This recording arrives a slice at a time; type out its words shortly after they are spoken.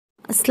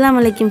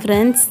Assalamualaikum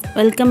friends,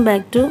 welcome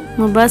back to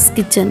Muba's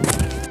kitchen.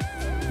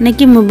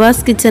 இன்னைக்கு Muba's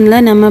kitchenல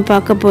நம்ம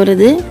பார்க்க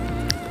போறது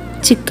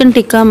chicken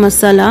tikka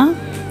masala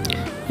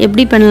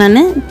எப்படி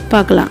பண்ணலாம்னு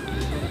பார்க்கலாம்.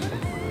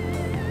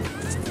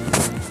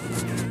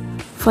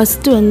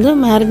 ஃபர்ஸ்ட்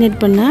marinate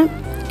பண்ண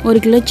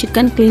 1 கிலோ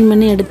chicken clean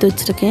பண்ணி எடுத்து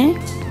வச்சிருக்கேன்.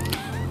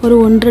 ஒரு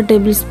 1.5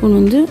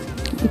 டேபிள்ஸ்பூன்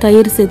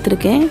தயிர்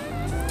சேர்த்திருக்கேன்.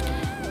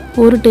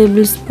 1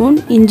 டேபிள்ஸ்பூன்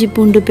இஞ்சி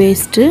பூண்டு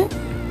பேஸ்ட்,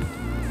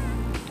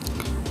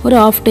 ஒரு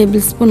 1/2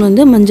 டேபிள்ஸ்பூன்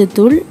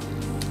மஞ்சள்தூள்,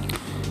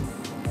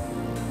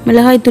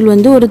 மிளகாய் தூள்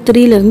ஒரு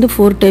 3 ல இருந்து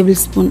 4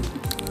 டேபிள்ஸ்பூன்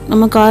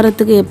நம்ம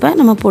காரத்துக்கு ஏற்ப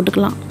நம்ம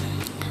போட்டுக்கலாம்.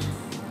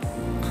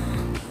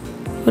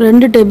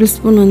 2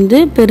 டேபிள்ஸ்பூன்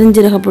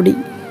பெருஞ்சீரக பொடி,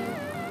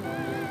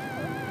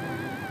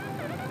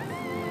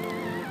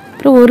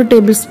 அப்புறம் 1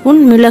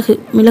 டேபிள்ஸ்பூன்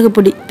மிளகு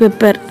பொடி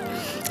பெப்பர்,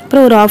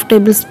 அப்புறம் ஒரு 1/2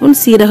 டேபிள்ஸ்பூன்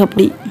சீரக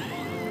பொடி,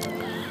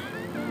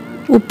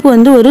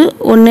 உப்பு ஒரு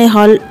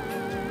 1.5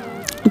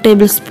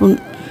 டேபிள்ஸ்பூன்,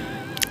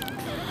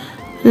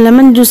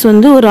 லெமன் ஜூஸ்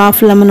ஒரு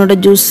 1/2 லெமனோட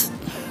ஜூஸ்,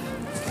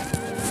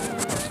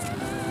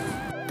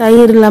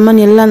 தயிர் லெமன்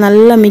எல்லாம்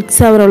நல்லா மிக்ஸ்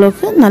ஆகிற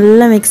அளவுக்கு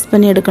நல்லா மிக்ஸ்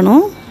பண்ணி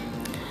எடுக்கணும்.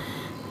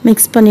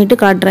 மிக்ஸ் பண்ணிவிட்டு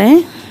காட்டுறேன்.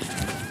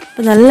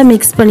 இப்போ நல்லா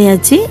மிக்ஸ்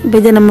பண்ணியாச்சு. இப்போ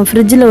இதை நம்ம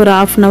ஃப்ரிட்ஜில் ஒரு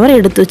 1/2 அன் ஹவர்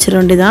எடுத்து வச்சிட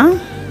வேண்டியதான்.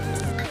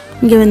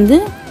 இங்கே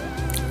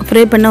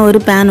ஃப்ரை பண்ண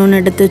ஒரு பேன்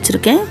ஒன்று எடுத்து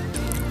வச்சுருக்கேன்.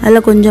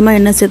 அதில் கொஞ்சமாக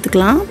எண்ணெய்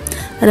சேர்த்துக்கலாம்.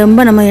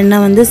 ரொம்ப நம்ம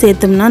எண்ணெய்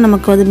சேர்த்தோம்னா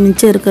நமக்கு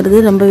மிச்சம்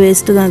இருக்கிறது ரொம்ப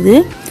வேஸ்ட்டு தான் அது.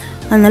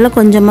 அதனால்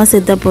கொஞ்சமாக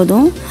சேர்த்தா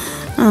போதும்.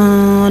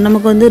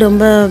 நமக்கு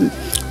ரொம்ப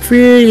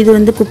ஃபுல்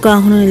இது குக்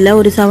ஆகணும் இல்லை,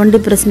 ஒரு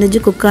 70%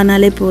 குக்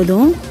ஆனாலே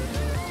போதும்.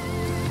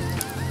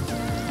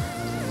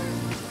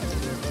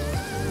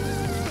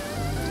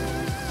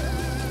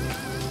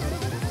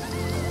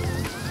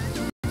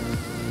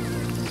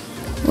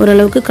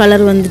 ஓரளவுக்கு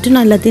கலர்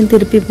நான் எல்லாத்தையும்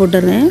திருப்பி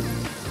போட்டுறேன்.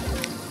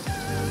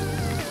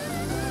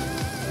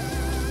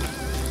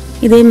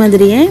 இதே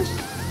மாதிரியே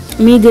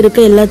மீதி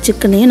இருக்க எல்லா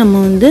சிக்கனையும்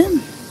நம்ம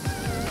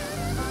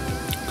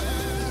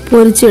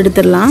பொரிச்சு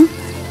எடுத்துடலாம்.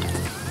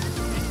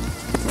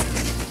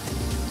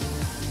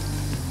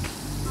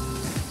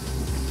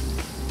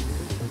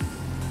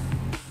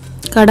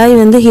 கடாய்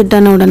ஹீட்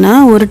ஆன உடனே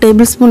 1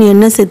 டேபிள்ஸ்பூன்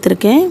எண்ணெய்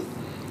சேர்த்துருக்கேன்.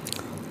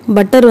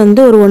 பட்டர்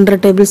ஒரு 1.5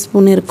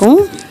 டேபிள்ஸ்பூன் இருக்கும்.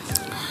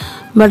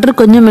 பட்டர்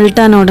கொஞ்சம்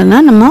மெல்ட் ஆன உடனே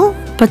நம்ம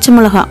பச்சை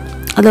மிளகா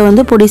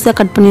அதை பொடிசாக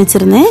கட் பண்ணி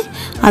வச்சுருந்தேன்,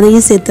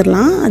 அதையும்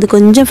சேர்த்துடலாம். அது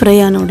கொஞ்சம் ஃப்ரை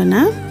ஆன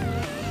உடனே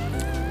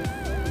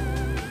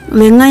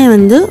வெங்காயம்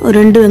ஒரு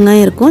 2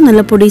 வெங்காயம் இருக்கும்,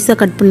 நல்லா பொடிசாக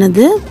கட்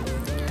பண்ணது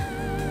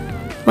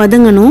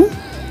வதங்கணும்.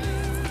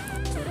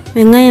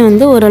 வெங்காயம்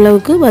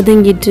ஓரளவுக்கு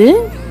வதங்கிட்டு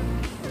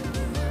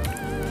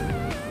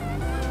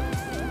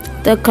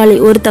தக்காளி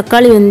ஒரு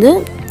தக்காளி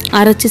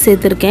அரைச்சி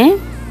சேர்த்துருக்கேன்.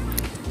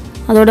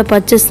 அதோட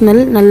பச்சை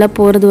ஸ்மெல் நல்லா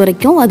போகிறது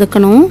வரைக்கும்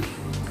வதக்கணும்.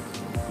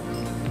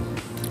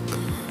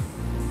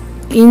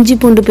 இஞ்சி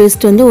பூண்டு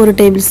பேஸ்ட் 1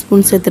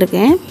 டேபிள்ஸ்பூன்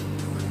சேர்த்துருக்கேன்.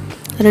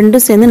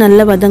 ரெண்டும் சேர்ந்து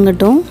நல்லா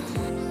வதங்கட்டும்.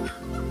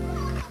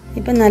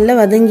 இப்போ நல்லா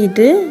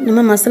வதங்கிட்டு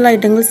நம்ம மசாலா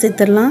ஐட்டங்கள்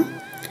சேர்த்துடலாம்.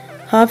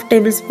 1/2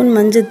 டேபிள்ஸ்பூன்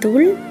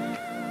மஞ்சள்தூள்,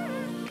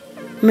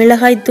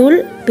 மிளகாய்த்தூள்,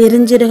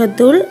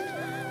 பெருஞ்சீரகத்தூள்,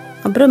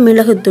 அப்புறம்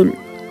மிளகுத்தூள்,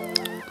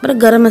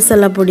 அப்புறம் கரம்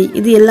மசாலா பொடி,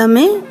 இது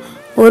எல்லாமே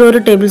 1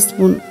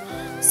 டேபிள்ஸ்பூன்.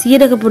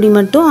 சீரக பொடி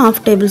மட்டும் 1/2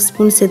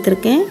 டேபிள்ஸ்பூன்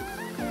சேர்த்துருக்கேன்.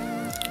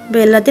 இப்போ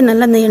எல்லாத்தையும்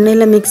நல்லா அந்த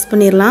எண்ணெயில் மிக்ஸ்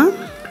பண்ணிடலாம்.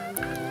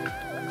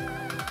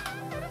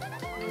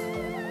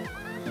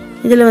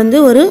 இதில்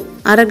ஒரு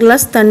 1/2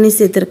 கிளாஸ் தண்ணி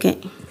சேர்த்துருக்கேன்.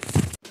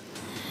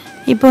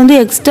 இப்போ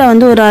எக்ஸ்ட்ரா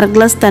ஒரு 1/2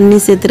 கிளாஸ் தண்ணி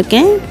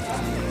சேர்த்துருக்கேன்.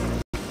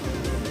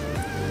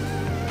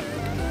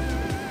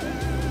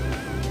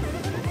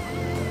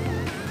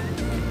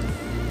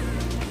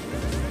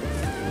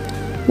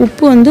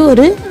 உப்பு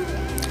ஒரு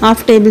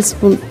 1/2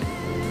 டேபிள்ஸ்பூன்.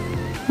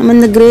 நம்ம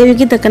இந்த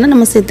கிரேவிக்கு தக்கன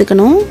நம்ம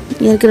சேர்த்துக்கணும்.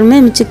 ஏற்கனவே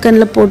நம்ம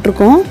சிக்கனில்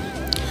போட்டிருக்கோம்.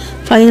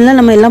 ஃபைனலாக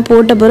நம்ம எல்லாம்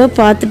போட்ட பிறகு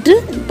பார்த்துட்டு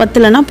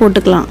பத்தலைன்னா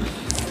போட்டுக்கலாம்.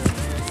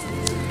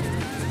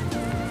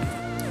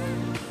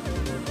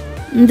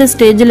 இந்த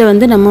ஸ்டேஜில்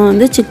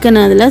நம்ம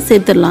சிக்கனை அதில்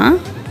சேர்த்துடலாம்.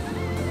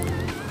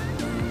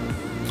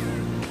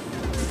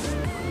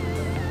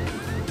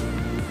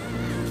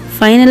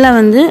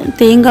 ஃபைனலாக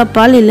தேங்காய்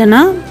பால்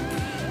இல்லைன்னா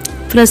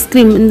ஃப்ரெஷ்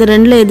க்ரீம், இந்த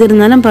 2ல் எது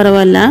இருந்தாலும்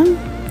பரவாயில்ல.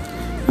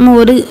 நம்ம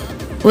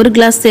ஒரு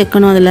கிளாஸ்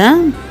சேர்க்கணும்.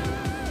 அதில்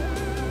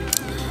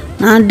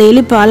நான்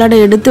டெய்லி பாலாடை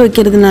எடுத்து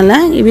வைக்கிறதுனால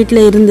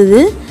வீட்டில் இருந்தது,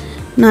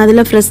 நான்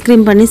அதில் ஃப்ரெஷ்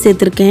க்ரீம் பண்ணி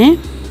சேர்த்துருக்கேன்.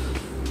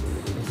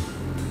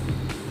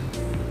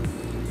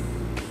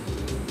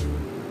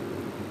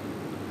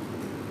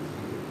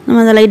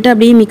 நம்ம அதை லைட்டாக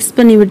அப்படியே மிக்ஸ்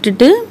பண்ணி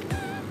விட்டுட்டு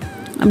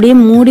அப்படியே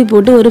மூடி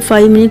போட்டு ஒரு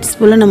 5 மினிட்ஸ்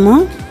போல்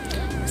நம்ம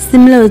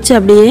சிம்மில் வச்சு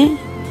அப்படியே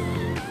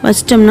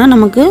வச்சிட்டோம்னா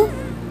நமக்கு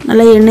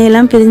நல்லா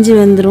எண்ணெயெல்லாம் பிரிஞ்சு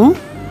வந்துடும்.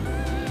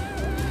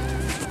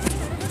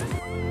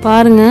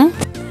 பாருங்கள்,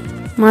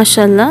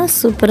 மாஷா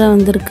சூப்பராக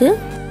வந்திருக்கு.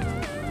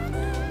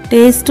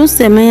 டேஸ்ட்டும்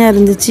செமையாக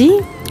இருந்துச்சு.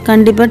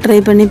 கண்டிப்பாக ட்ரை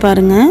பண்ணி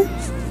பாருங்கள்.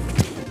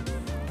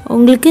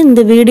 உங்களுக்கு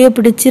இந்த வீடியோ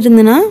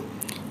பிடிச்சிருந்துன்னா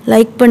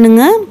லைக்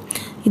பண்ணுங்கள்.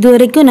 இது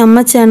வரைக்கும்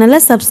நம்ம சேனலை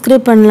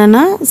சப்ஸ்கிரைப்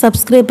பண்ணலன்னா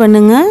சப்ஸ்கிரைப்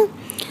பண்ணுங்கள்.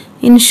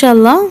 இன்ஷா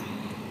அல்லாஹ்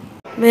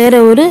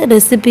வேறு ஒரு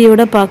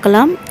ரெசிபியோடு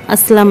பார்க்கலாம்.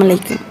 அஸ்ஸலாமு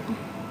அலைக்கும்.